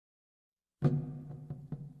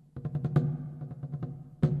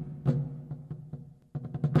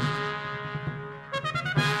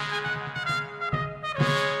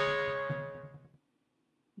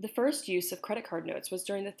first use of credit card notes was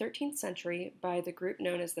during the 13th century by the group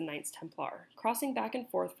known as the Knights Templar. Crossing back and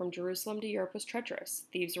forth from Jerusalem to Europe was treacherous.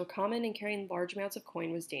 Thieves were common, and carrying large amounts of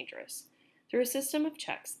coin was dangerous. Through a system of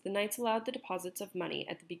checks, the knights allowed the deposits of money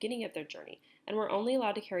at the beginning of their journey and were only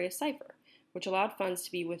allowed to carry a cipher, which allowed funds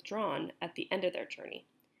to be withdrawn at the end of their journey.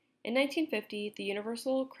 In 1950, the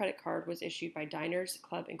Universal Credit Card was issued by Diners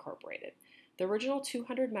Club Incorporated. The original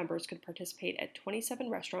 200 members could participate at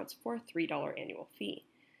 27 restaurants for a $3 annual fee.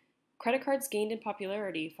 Credit cards gained in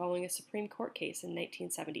popularity following a Supreme Court case in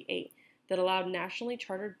 1978 that allowed nationally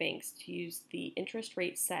chartered banks to use the interest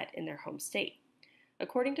rate set in their home state.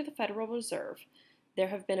 According to the Federal Reserve, there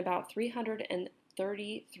have been about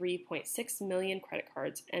 333.6 million credit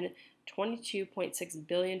cards and 22.6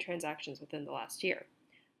 billion transactions within the last year.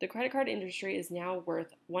 The credit card industry is now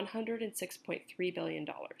worth $106.3 billion.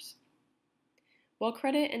 While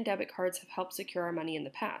credit and debit cards have helped secure our money in the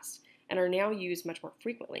past and are now used much more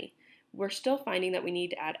frequently, we're still finding that we need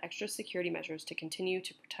to add extra security measures to continue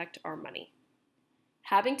to protect our money.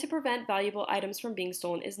 Having to prevent valuable items from being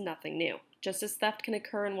stolen is nothing new. Just as theft can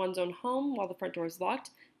occur in one's own home while the front door is locked,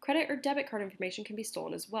 credit or debit card information can be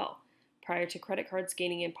stolen as well. Prior to credit cards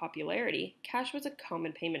gaining in popularity, cash was a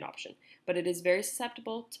common payment option, but it is very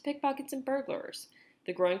susceptible to pickpockets and burglars.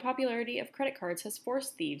 The growing popularity of credit cards has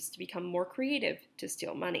forced thieves to become more creative to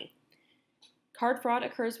steal money. Card fraud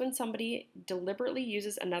occurs when somebody deliberately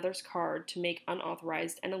uses another's card to make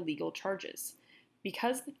unauthorized and illegal charges.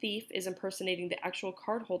 Because the thief is impersonating the actual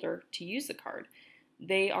cardholder to use the card,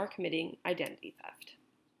 they are committing identity theft.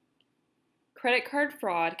 Credit card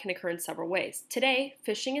fraud can occur in several ways. Today,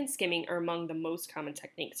 phishing and skimming are among the most common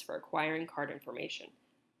techniques for acquiring card information.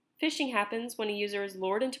 Phishing happens when a user is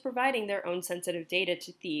lured into providing their own sensitive data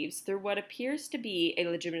to thieves through what appears to be a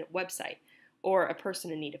legitimate website or a person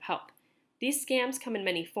in need of help. These scams come in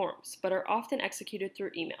many forms, but are often executed through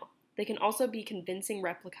email. They can also be convincing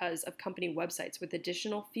replicas of company websites with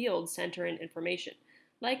additional fields to enter in information,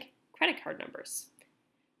 like credit card numbers.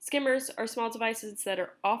 Skimmers are small devices that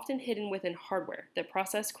are often hidden within hardware that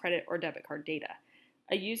process credit or debit card data.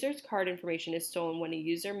 A user's card information is stolen when a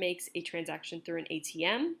user makes a transaction through an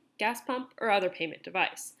ATM, gas pump, or other payment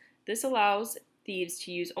device. This allows thieves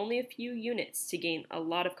to use only a few units to gain a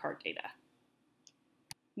lot of card data.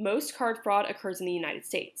 Most card fraud occurs in the United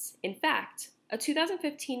States. In fact, a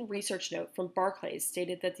 2015 research note from Barclays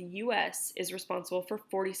stated that the U.S. is responsible for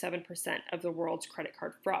 47% of the world's credit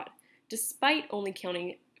card fraud, despite only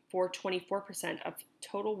counting for 24% of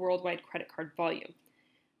total worldwide credit card volume.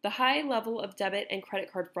 The high level of debit and credit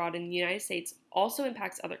card fraud in the United States also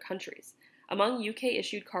impacts other countries. Among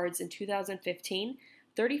UK-issued cards in 2015,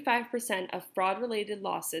 35% of fraud-related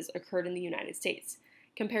losses occurred in the United States,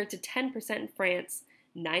 compared to 10% in France,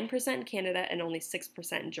 9% in Canada, and only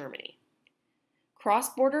 6% in Germany.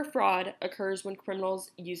 Cross-border fraud occurs when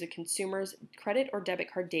criminals use a consumer's credit or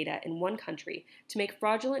debit card data in one country to make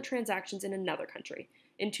fraudulent transactions in another country.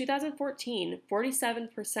 In 2014,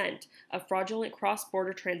 47% of fraudulent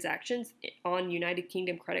cross-border transactions on United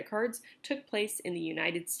Kingdom credit cards took place in the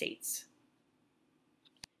United States.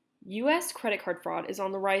 U.S. credit card fraud is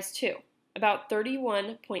on the rise too. About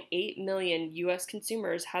 31.8 million U.S.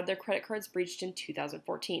 consumers had their credit cards breached in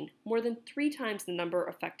 2014, more than 3 times the number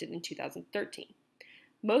affected in 2013.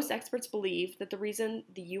 Most experts believe that the reason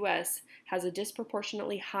the U.S. has a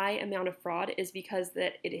disproportionately high amount of fraud is because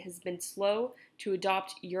that it has been slow to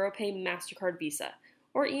adopt Europay MasterCard Visa,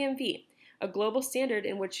 or EMV, a global standard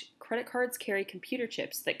in which credit cards carry computer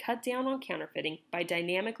chips that cut down on counterfeiting by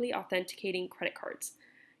dynamically authenticating credit cards.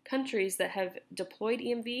 Countries that have deployed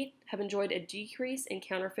EMV have enjoyed a decrease in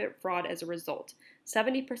counterfeit fraud as a result,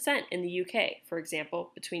 70% in the UK, for example,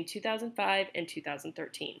 between 2005 and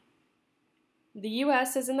 2013. The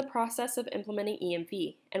U.S. is in the process of implementing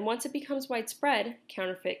EMV, and once it becomes widespread,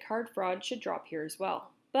 counterfeit card fraud should drop here as well.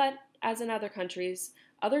 But, as in other countries,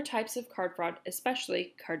 other types of card fraud,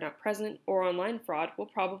 especially card-not-present or online fraud, will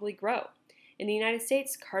probably grow. In the United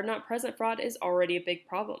States, card-not-present fraud is already a big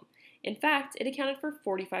problem. In fact, it accounted for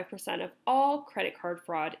 45% of all credit card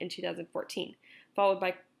fraud in 2014, followed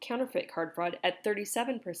by counterfeit card fraud at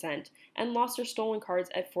 37% and lost or stolen cards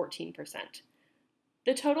at 14%.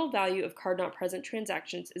 The total value of card-not-present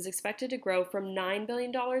transactions is expected to grow from $9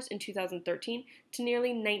 billion in 2013 to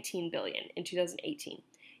nearly $19 billion in 2018,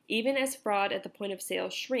 even as fraud at the point of sale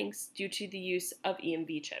shrinks due to the use of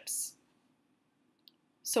EMV chips.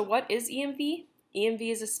 So what is EMV?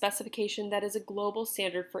 EMV is a specification that is a global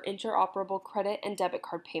standard for interoperable credit and debit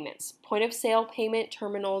card payments, point-of-sale payment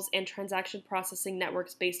terminals, and transaction processing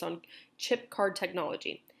networks based on chip card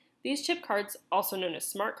technology. These chip cards, also known as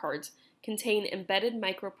smart cards, contain embedded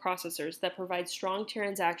microprocessors that provide strong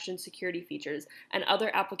transaction security features and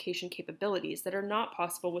other application capabilities that are not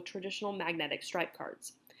possible with traditional magnetic stripe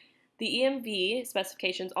cards. The EMV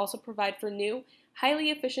specifications also provide for new,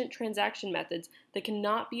 highly efficient transaction methods that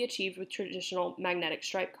cannot be achieved with traditional magnetic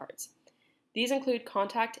stripe cards. These include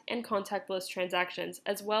contact and contactless transactions,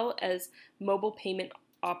 as well as mobile payment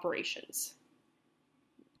operations.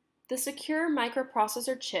 The secure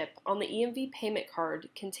microprocessor chip on the EMV payment card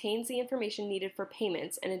contains the information needed for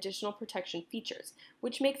payments and additional protection features,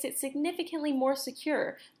 which makes it significantly more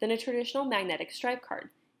secure than a traditional magnetic stripe card.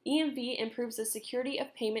 EMV improves the security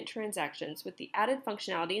of payment transactions with the added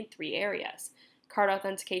functionality in 3 areas: card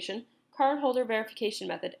authentication, cardholder verification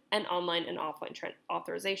method, and online and offline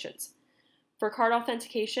authorizations. For card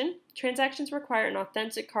authentication, transactions require an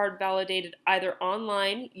authentic card validated either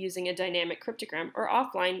online using a dynamic cryptogram or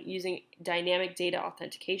offline using dynamic data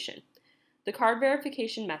authentication. The card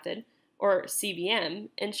verification method, or CVM,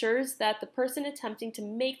 ensures that the person attempting to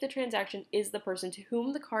make the transaction is the person to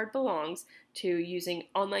whom the card belongs to using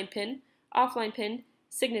online PIN, offline PIN,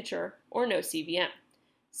 signature, or no CVM.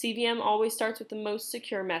 CVM always starts with the most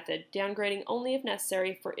secure method, downgrading only if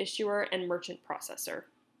necessary for issuer and merchant processor.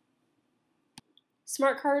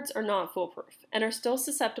 Smart cards are not foolproof and are still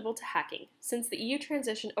susceptible to hacking. Since the EU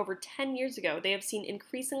transition over 10 years ago, they have seen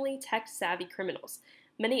increasingly tech-savvy criminals.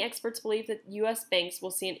 Many experts believe that U.S. banks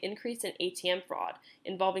will see an increase in ATM fraud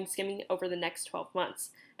involving skimming over the next 12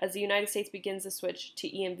 months, as the United States begins the switch to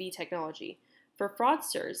EMV technology. For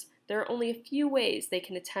fraudsters, there are only a few ways they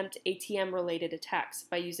can attempt ATM-related attacks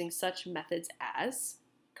by using such methods as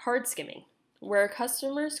card skimming, where a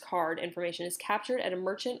customer's card information is captured at a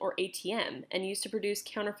merchant or ATM and used to produce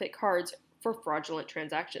counterfeit cards for fraudulent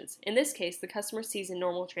transactions. In this case, the customer sees a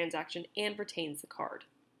normal transaction and retains the card.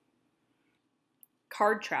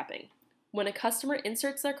 Card trapping. When a customer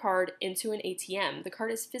inserts their card into an ATM, the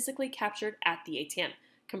card is physically captured at the ATM,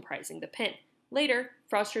 comprising the PIN. Later,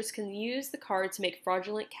 fraudsters can use the card to make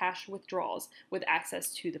fraudulent cash withdrawals with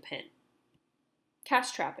access to the PIN.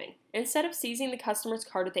 Cash trapping. Instead of seizing the customer's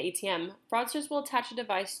card at the ATM, fraudsters will attach a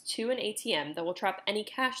device to an ATM that will trap any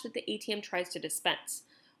cash that the ATM tries to dispense.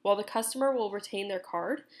 While the customer will retain their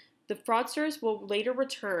card, the fraudsters will later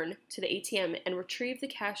return to the ATM and retrieve the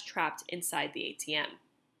cash trapped inside the ATM.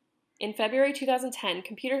 In February 2010,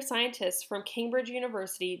 computer scientists from Cambridge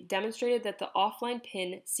University demonstrated that the offline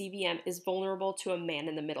PIN CVM is vulnerable to a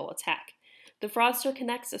man-in-the-middle attack. The fraudster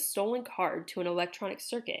connects a stolen card to an electronic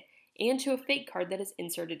circuit and to a fake card that is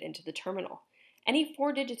inserted into the terminal. Any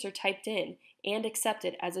 4 digits are typed in and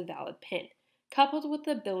accepted as a valid PIN. Coupled with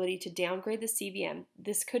the ability to downgrade the CVM,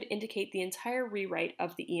 this could indicate the entire rewrite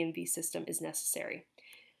of the EMV system is necessary.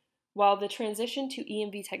 While the transition to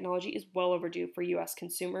EMV technology is well overdue for U.S.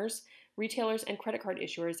 consumers, retailers, and credit card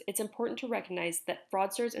issuers, it's important to recognize that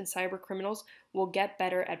fraudsters and cybercriminals will get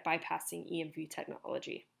better at bypassing EMV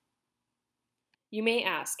technology. You may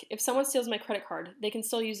ask, if someone steals my credit card, they can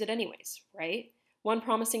still use it anyways, right? One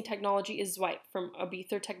promising technology is Zwipe from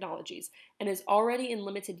Obether Technologies and is already in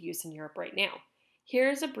limited use in Europe right now.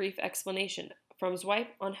 Here's a brief explanation from Zwipe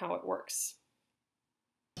on how it works.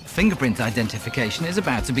 Fingerprint identification is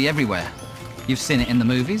about to be everywhere. You've seen it in the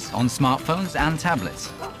movies, on smartphones and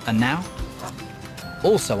tablets. And now,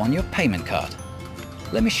 also on your payment card.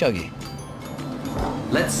 Let me show you.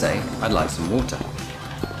 Let's say I'd like some water.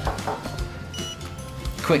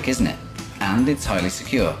 Quick, isn't it? And it's highly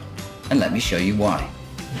secure. And let me show you why.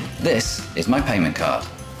 This is my payment card,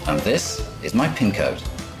 and this is my PIN code.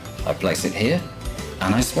 I place it here,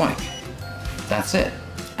 and I swipe. That's it.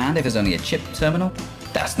 And if there's only a chip terminal,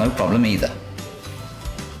 that's no problem either.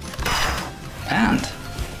 And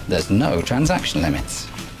there's no transaction limits.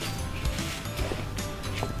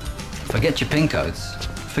 Forget your PIN codes,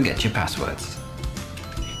 forget your passwords.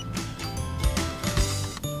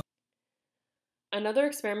 Another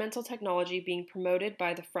experimental technology being promoted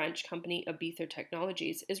by the French company Obether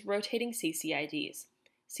Technologies is rotating CCIDs.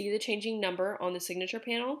 See the changing number on the signature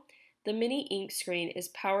panel? The mini ink screen is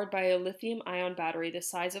powered by a lithium-ion battery the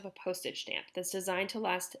size of a postage stamp that's designed to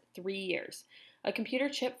last 3 years. A computer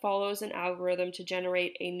chip follows an algorithm to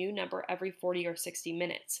generate a new number every 40 or 60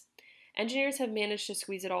 minutes. Engineers have managed to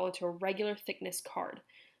squeeze it all into a regular thickness card.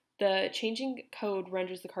 The changing code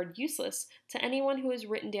renders the card useless to anyone who has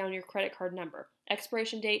written down your credit card number,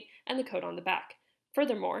 expiration date, and the code on the back.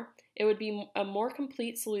 Furthermore, it would be a more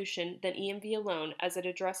complete solution than EMV alone, as it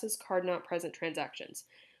addresses card-not-present transactions.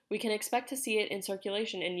 We can expect to see it in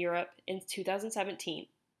circulation in Europe in 2017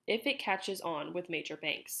 if it catches on with major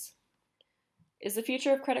banks. Is the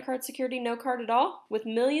future of credit card security no card at all? With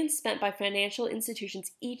millions spent by financial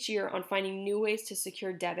institutions each year on finding new ways to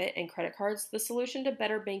secure debit and credit cards, the solution to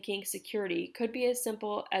better banking security could be as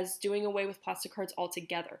simple as doing away with plastic cards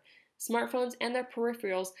altogether. Smartphones and their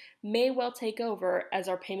peripherals may well take over as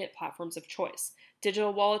our payment platforms of choice.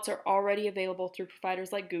 Digital wallets are already available through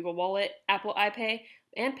providers like Google Wallet, Apple iPay,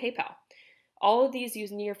 and PayPal. All of these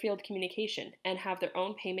use near-field communication and have their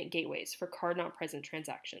own payment gateways for card-not-present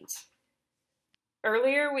transactions.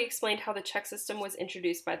 Earlier, we explained how the check system was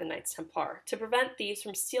introduced by the Knights Templar to prevent thieves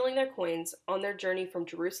from stealing their coins on their journey from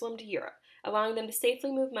Jerusalem to Europe, allowing them to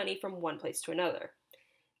safely move money from one place to another.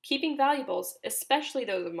 Keeping valuables, especially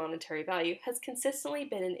those of monetary value, has consistently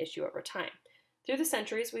been an issue over time. Through the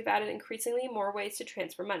centuries, we've added increasingly more ways to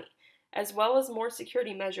transfer money, as well as more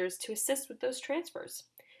security measures to assist with those transfers.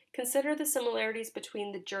 Consider the similarities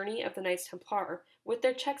between the journey of the Knights Templar with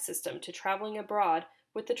their check system to traveling abroad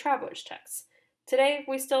with the traveler's checks. Today,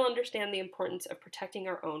 we still understand the importance of protecting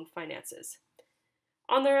our own finances.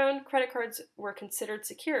 On their own, credit cards were considered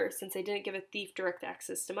secure since they didn't give a thief direct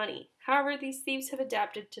access to money. However, these thieves have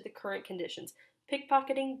adapted to the current conditions,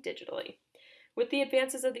 pickpocketing digitally. With the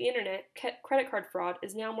advances of the internet, credit card fraud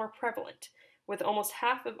is now more prevalent, with almost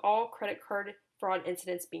half of all credit card fraud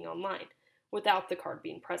incidents being online, without the card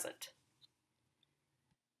being present.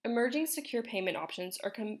 Emerging secure payment options are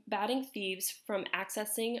combating thieves from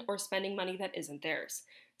accessing or spending money that isn't theirs.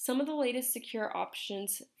 Some of the latest secure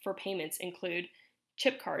options for payments include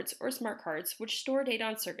chip cards or smart cards, which store data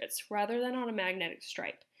on circuits rather than on a magnetic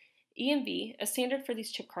stripe. EMV, a standard for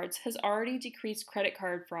these chip cards, has already decreased credit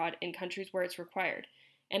card fraud in countries where it's required,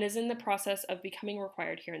 and is in the process of becoming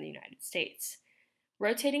required here in the United States.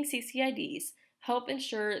 Rotating CCIDs help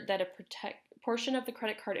ensure that a portion of the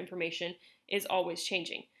credit card information is always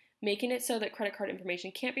changing, making it so that credit card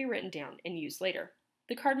information can't be written down and used later.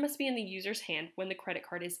 The card must be in the user's hand when the credit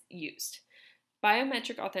card is used.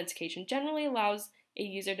 Biometric authentication generally allows a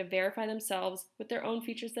user to verify themselves with their own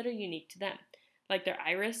features that are unique to them, like their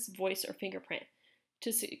iris, voice, or fingerprint.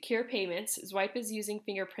 To secure payments, Zwipe is using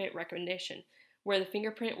fingerprint recognition, where the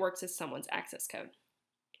fingerprint works as someone's access code.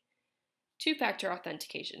 Two-factor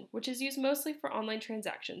authentication, which is used mostly for online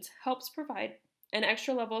transactions, helps provide an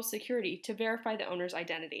extra level of security to verify the owner's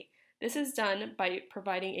identity. This is done by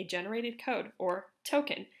providing a generated code, or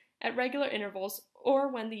token, at regular intervals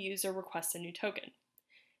or when the user requests a new token.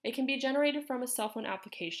 It can be generated from a cell phone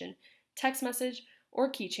application, text message,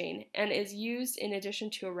 or keychain, and is used in addition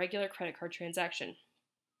to a regular credit card transaction.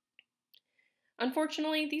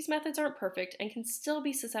 Unfortunately, these methods aren't perfect and can still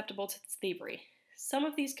be susceptible to thievery. Some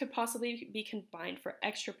of these could possibly be combined for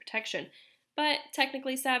extra protection, but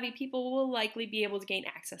technically savvy people will likely be able to gain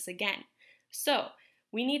access again. So,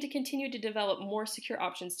 we need to continue to develop more secure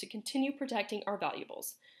options to continue protecting our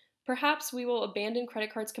valuables. Perhaps we will abandon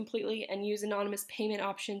credit cards completely and use anonymous payment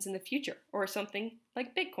options in the future, or something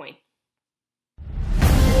like Bitcoin.